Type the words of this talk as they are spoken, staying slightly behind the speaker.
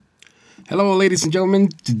Hello, ladies and gentlemen.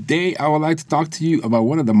 Today, I would like to talk to you about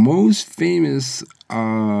one of the most famous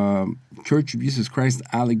Church of Jesus Christ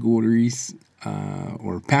allegories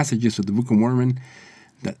or passages of the Book of Mormon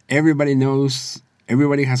that everybody knows,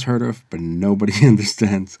 everybody has heard of, but nobody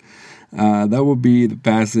understands. That would be the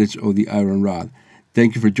passage of the iron rod.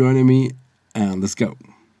 Thank you for joining me, and let's go.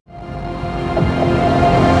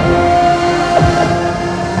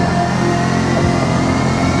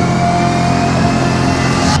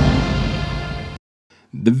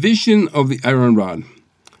 The vision of the iron rod.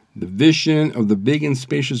 The vision of the big and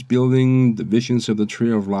spacious building, the visions of the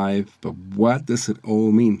tree of life, but what does it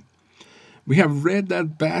all mean? We have read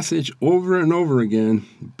that passage over and over again,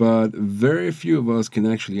 but very few of us can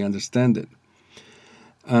actually understand it.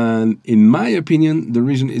 And in my opinion, the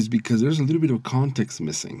reason is because there's a little bit of context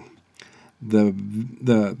missing. The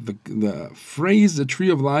phrase "the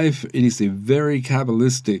tree of life" it is a very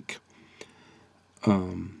Kabbalistic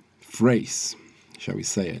phrase, shall we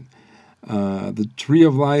say it. The tree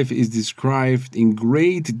of life is described in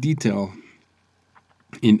great detail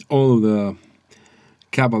in all of the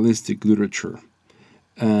Kabbalistic literature.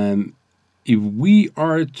 And if we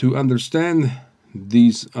are to understand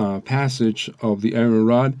this passage of the iron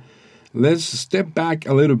rod, let's step back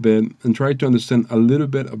a little bit and try to understand a little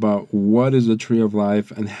bit about what is the tree of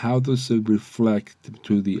life and how does it reflect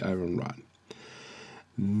to the iron rod.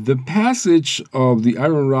 The passage of the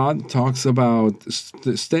iron rod talks about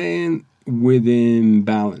staying within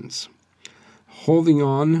balance, holding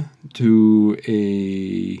on to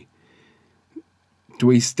a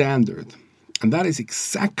standard. And that is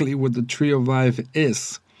exactly what the tree of life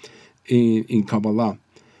is in Kabbalah.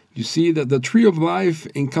 You see that the tree of life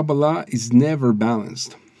in Kabbalah is never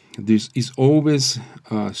balanced. This is always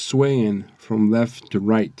swaying from left to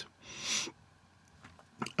right.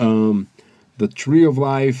 The tree of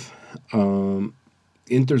life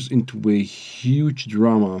enters into a huge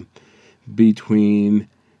drama between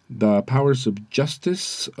the powers of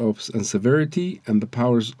justice and severity and the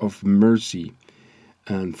powers of mercy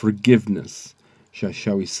and forgiveness,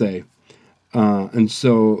 shall we say. And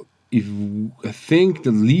so I think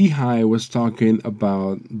that Lehi was talking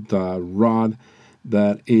about the rod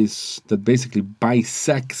that basically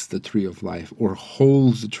bisects the tree of life or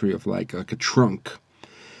holds the tree of life like a trunk.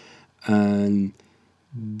 And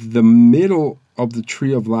the middle of the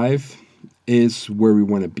tree of life is where we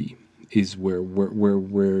want to be, is where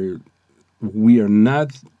we are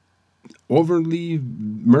not overly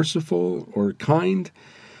merciful or kind,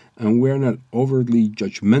 and we're not overly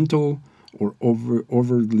judgmental or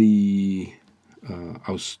overly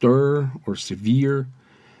austere or severe,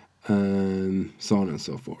 and so on and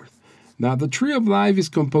so forth. Now, the tree of life is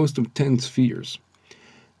composed of 10 spheres.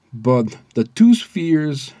 But the two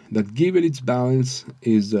spheres that give it its balance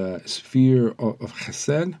is the sphere of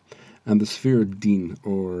Chesed and the sphere of Din,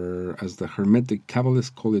 or as the Hermetic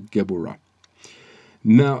Kabbalists call it, Geburah.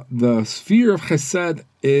 Now, the sphere of Chesed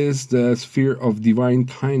is the sphere of divine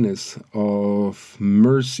kindness, of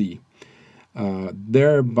mercy,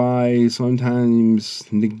 thereby sometimes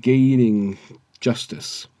negating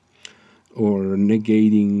justice or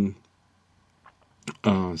negating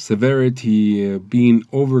severity, being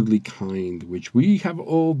overly kind, which we have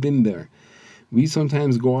all been there. We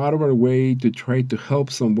sometimes go out of our way to try to help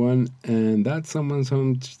someone, and that someone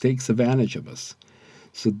sometimes takes advantage of us.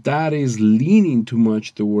 So that is leaning too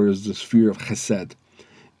much towards the sphere of Chesed,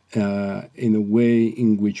 in a way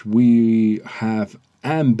in which we have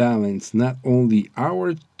unbalanced not only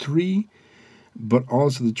our tree, but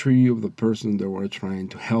also the tree of the person that we're trying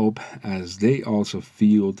to help, as they also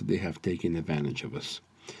feel that they have taken advantage of us.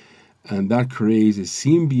 And that creates a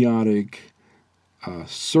symbiotic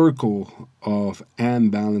circle of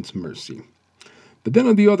unbalanced mercy. But then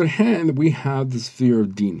on the other hand, we have the sphere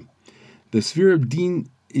of Din. The sphere of Din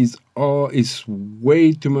is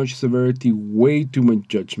way too much severity, way too much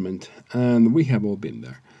judgment, and we have all been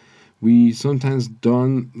there. We sometimes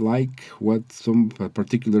don't like what a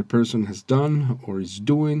particular person has done or is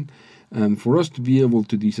doing, and for us to be able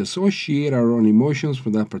to disassociate our own emotions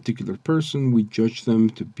from that particular person, we judge them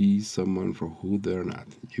to be someone for who they're not,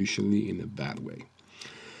 usually in a bad way.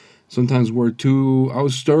 Sometimes we're too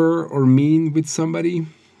austere or mean with somebody,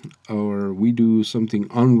 or we do something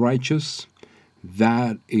unrighteous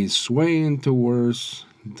that is swaying towards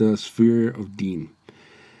the sphere of Din.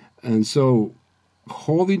 And so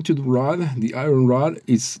holding to the rod, the iron rod,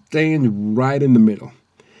 is staying right in the middle.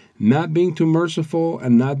 Not being too merciful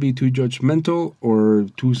and not be too judgmental or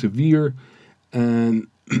too severe. And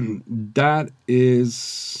that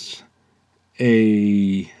is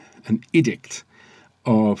an edict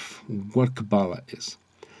of what Kabbalah is.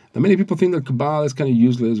 Now, many people think that Kabbalah is kind of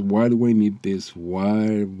useless. Why do I need this?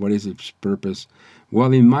 Why? What is its purpose?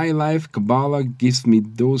 Well, in my life, Kabbalah gives me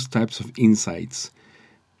those types of insights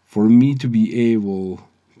for me to be able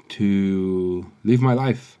to live my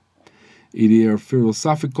life, either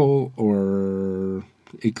philosophical or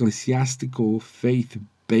ecclesiastical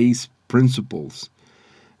faith-based principles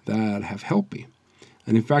that have helped me.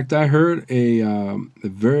 And in fact, I heard a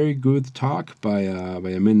very good talk by a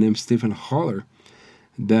man named Stephen Holler,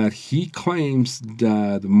 that he claims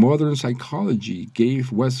that modern psychology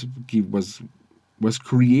was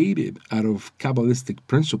created out of Kabbalistic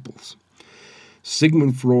principles.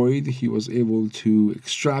 Sigmund Freud, he was able to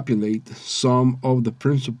extrapolate some of the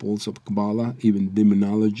principles of Kabbalah, even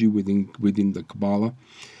demonology within the Kabbalah,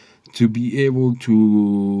 to be able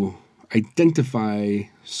to identify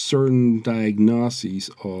certain diagnoses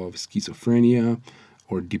of schizophrenia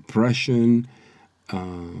or depression,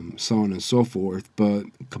 so on and so forth. But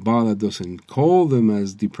Kabbalah doesn't call them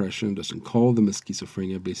as depression, doesn't call them as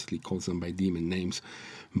schizophrenia, basically calls them by demon names.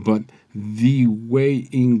 But the way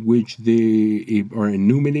in which they are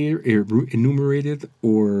enumerated,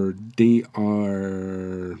 or they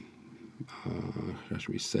are, how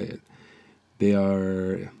should we say it? They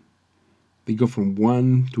go from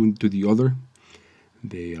one to the other.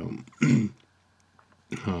 They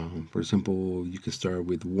for example, you can start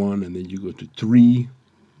with 1 and then you go to 3.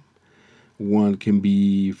 1 can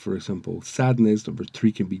be, for example, sadness. Number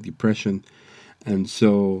 3 can be depression. And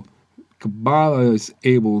so Kabbalah is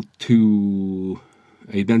able to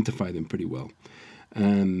identify them pretty well.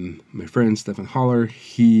 And my friend Stephen Holler,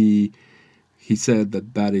 he said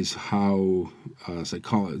that is how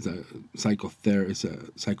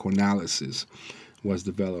psychoanalysis was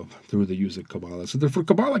developed through the use of Kabbalah. So therefore,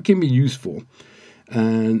 Kabbalah can be useful.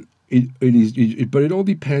 And but it all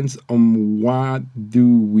depends on what do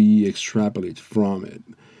we extrapolate from it,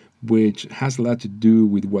 which has a lot to do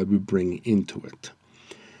with what we bring into it.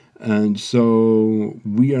 And so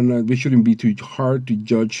we shouldn't be too hard to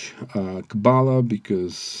judge Kabbalah,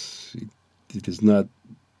 because it is not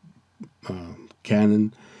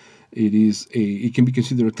canon. It can be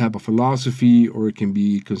considered a type of philosophy, or it can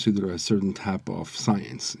be considered a certain type of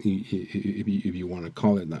science, if you want to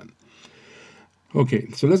call it that. Okay,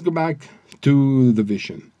 so let's go back to the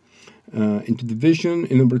vision. Into the vision,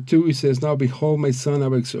 in number 2, it says, "Now behold, my son, I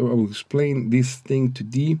will explain this thing to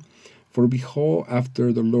thee. For behold,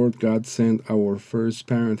 after the Lord God sent our first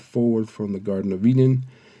parent forward from the Garden of Eden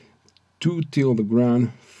to till the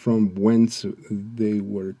ground from whence they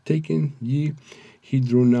were taken, he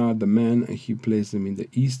drew not the man, and he placed them in the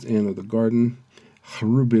east end of the garden,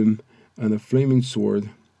 cherubim and a flaming sword,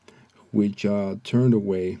 which turned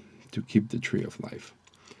away to keep the tree of life."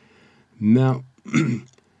 Now,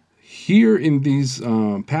 here in this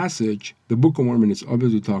passage, the Book of Mormon is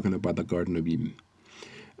obviously talking about the Garden of Eden.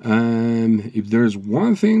 And if there's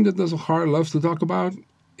one thing that the Zohar loves to talk about,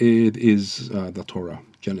 it is the Torah,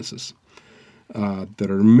 Genesis. There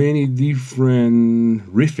are many different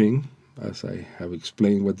riffing, as I have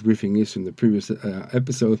explained what riffing is in the previous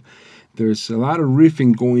episode. There's a lot of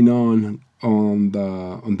riffing going on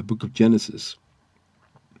the Book of Genesis.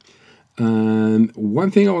 And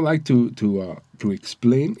one thing I would like to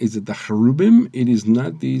explain is that the cherubim, it is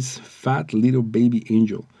not this fat little baby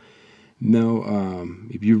angel. Now,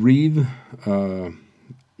 if you read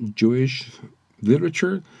Jewish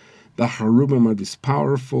literature, the cherubim are these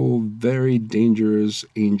powerful, very dangerous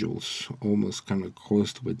angels, almost kind of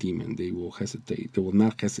close to a demon. They will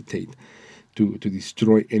not hesitate to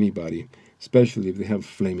destroy anybody, especially if they have a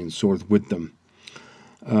flaming sword with them.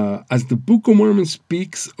 As the Book of Mormon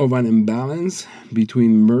speaks of an imbalance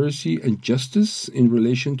between mercy and justice in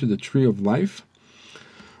relation to the tree of life,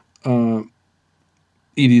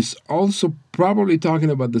 it is also probably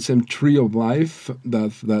talking about the same tree of life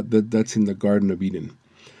that's in the Garden of Eden.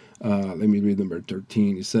 Let me read number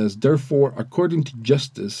 13. It says, "Therefore, according to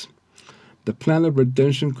justice, the plan of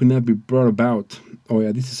redemption could not be brought about."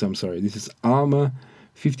 This is Alma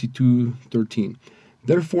 52:13.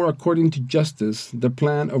 "Therefore, according to justice, the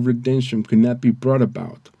plan of redemption could not be brought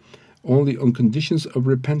about, only on conditions of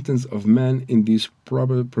repentance of man in this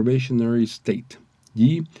probationary state.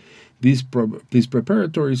 This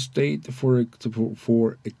preparatory state for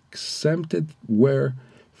exempted, where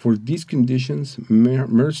for these conditions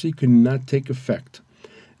mercy could not take effect,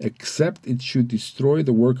 except it should destroy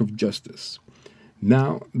the work of justice.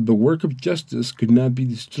 Now, the work of justice could not be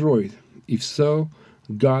destroyed. If so,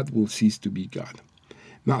 God will cease to be God."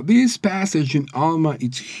 Now, this passage in Alma,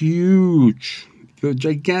 it's huge,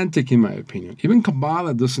 gigantic in my opinion. Even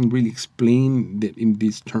Kabbalah doesn't really explain it in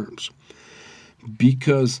these terms,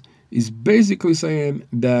 because is basically saying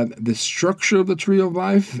that the structure of the tree of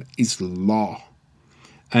life is law.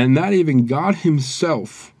 And not even God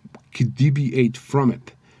himself could deviate from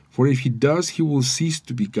it. For if he does, he will cease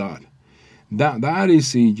to be God. That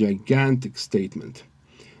is a gigantic statement.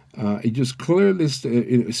 It just clearly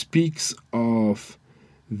it speaks of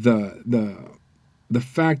the the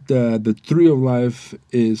fact that the tree of life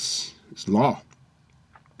is law,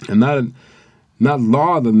 and not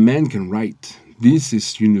law that man can write. This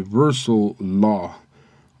is universal law,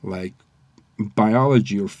 like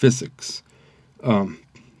biology or physics.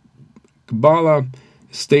 Kabbalah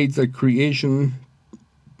states that creation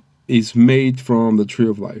is made from the tree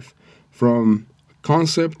of life, from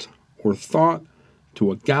concept or thought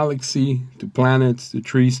to a galaxy to planets to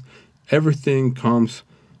trees. Everything comes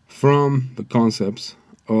from the concepts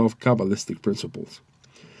of Kabbalistic principles.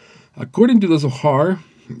 According to the Zohar,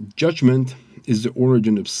 judgment is the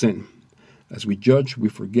origin of sin. As we judge, we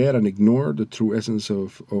forget and ignore the true essence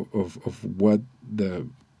of what the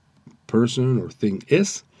person or thing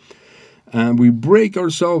is. And we break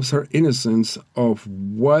ourselves our innocence of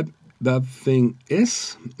what that thing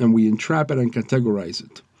is, and we entrap it and categorize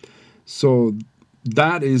it. So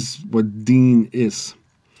that is what Din is.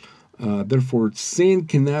 Therefore, sin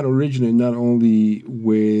cannot originate not only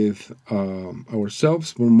with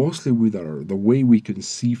ourselves, but mostly with the way we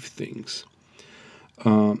conceive things.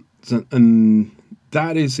 And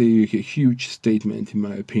that is a huge statement, in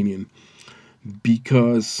my opinion,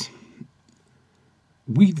 because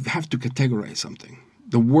we have to categorize something.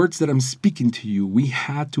 The words that I'm speaking to you, we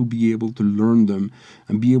had to be able to learn them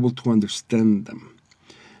and be able to understand them.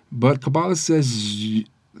 But Kabbalah says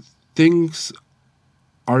things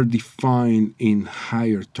are defined in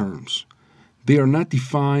higher terms. They are not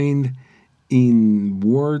defined in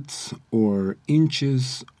words or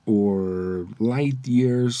inches or light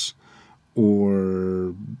years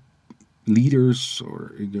or liters,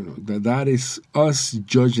 or that is us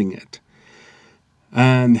judging it.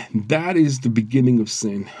 And that is the beginning of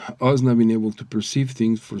sin, us not being able to perceive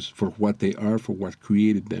things for what they are, for what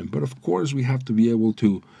created them. But of course, we have to be able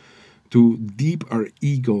to deep our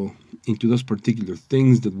ego into those particular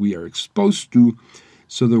things that we are exposed to,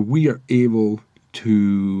 so that we are able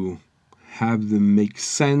to have them make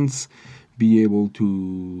sense, be able to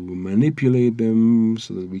manipulate them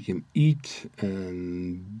so that we can eat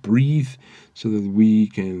and breathe, so that we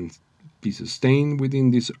can be sustained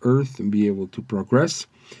within this earth and be able to progress.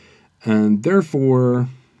 And therefore,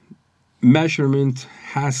 measurement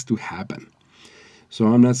has to happen. So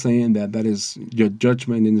I'm not saying that is your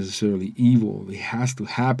judgment is necessarily evil. It has to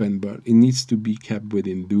happen, but it needs to be kept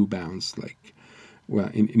within due bounds, like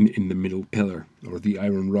in the middle pillar, or the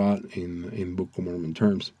iron rod in Book of Mormon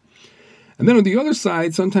terms. And then on the other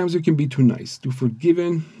side, sometimes we can be too nice, too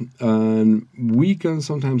forgiving, and we can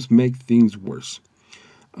sometimes make things worse.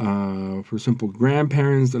 For example,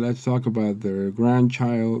 grandparents that like to talk about their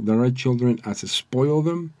children as a spoil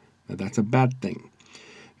them, that's a bad thing.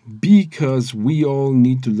 Because we all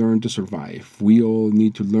need to learn to survive. We all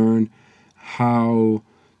need to learn how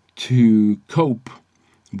to cope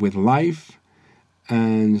with life,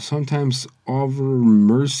 and sometimes over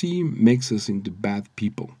mercy makes us into bad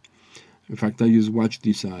people. In fact, I just watched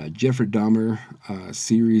this Jeffrey Dahmer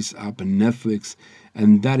series up on Netflix,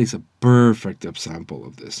 and that is a perfect example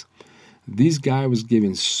of this. This guy was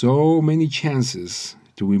given so many chances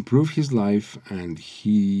to improve his life, and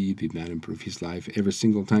he did not improve his life. Every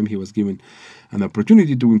single time he was given an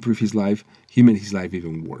opportunity to improve his life, he made his life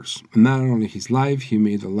even worse. And not only his life, he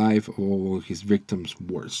made the life of all his victims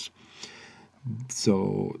worse.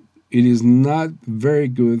 So it is not very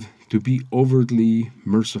good to be overtly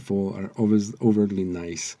merciful or overtly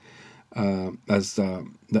nice. As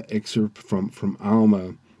the excerpt from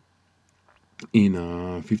Alma in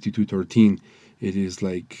 52:13, it is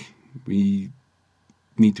like we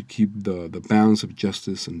need to keep the bounds of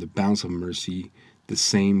justice and the bounds of mercy the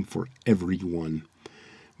same for everyone,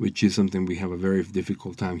 which is something we have a very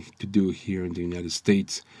difficult time to do here in the United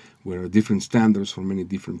States, where there are different standards for many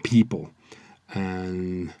different people,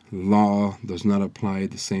 and law does not apply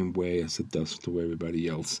the same way as it does to everybody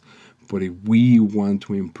else. But if we want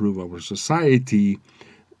to improve our society,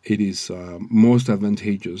 it is most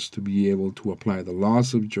advantageous to be able to apply the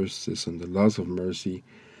laws of justice and the laws of mercy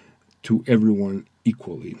to everyone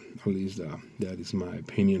equally. At least that is my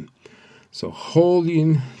opinion. So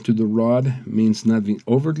holding to the rod means not being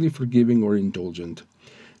overtly forgiving or indulgent.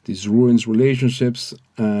 This ruins relationships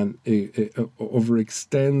and it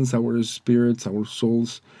overextends our spirits, our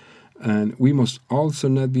souls. And we must also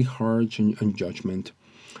not be harsh in judgment.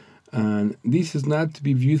 And this is not to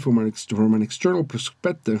be viewed from an external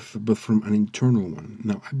perspective, but from an internal one.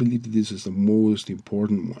 Now, I believe that this is the most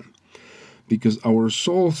important one, because our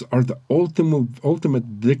souls are the ultimate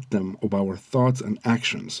victim of our thoughts and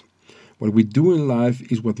actions. What we do in life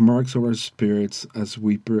is what marks our spirits as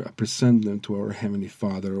we present them to our Heavenly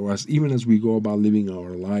Father, or even as we go about living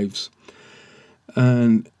our lives.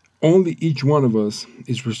 And only each one of us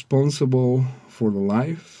is responsible for the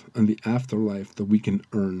life and the afterlife that we can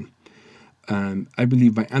earn. And I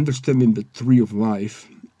believe by understanding the tree of life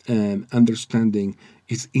and understanding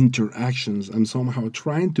its interactions and somehow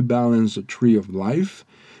trying to balance the tree of life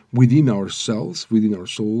within ourselves, within our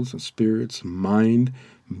souls and spirits, mind,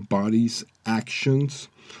 bodies, actions,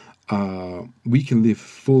 we can live a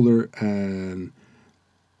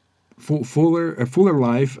fuller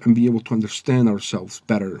life and be able to understand ourselves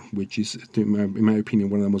better, which is, in my opinion,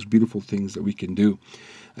 one of the most beautiful things that we can do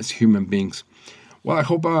as human beings. Well, I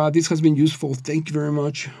hope this has been useful. Thank you very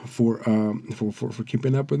much for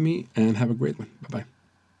keeping up with me, and have a great one. Bye bye.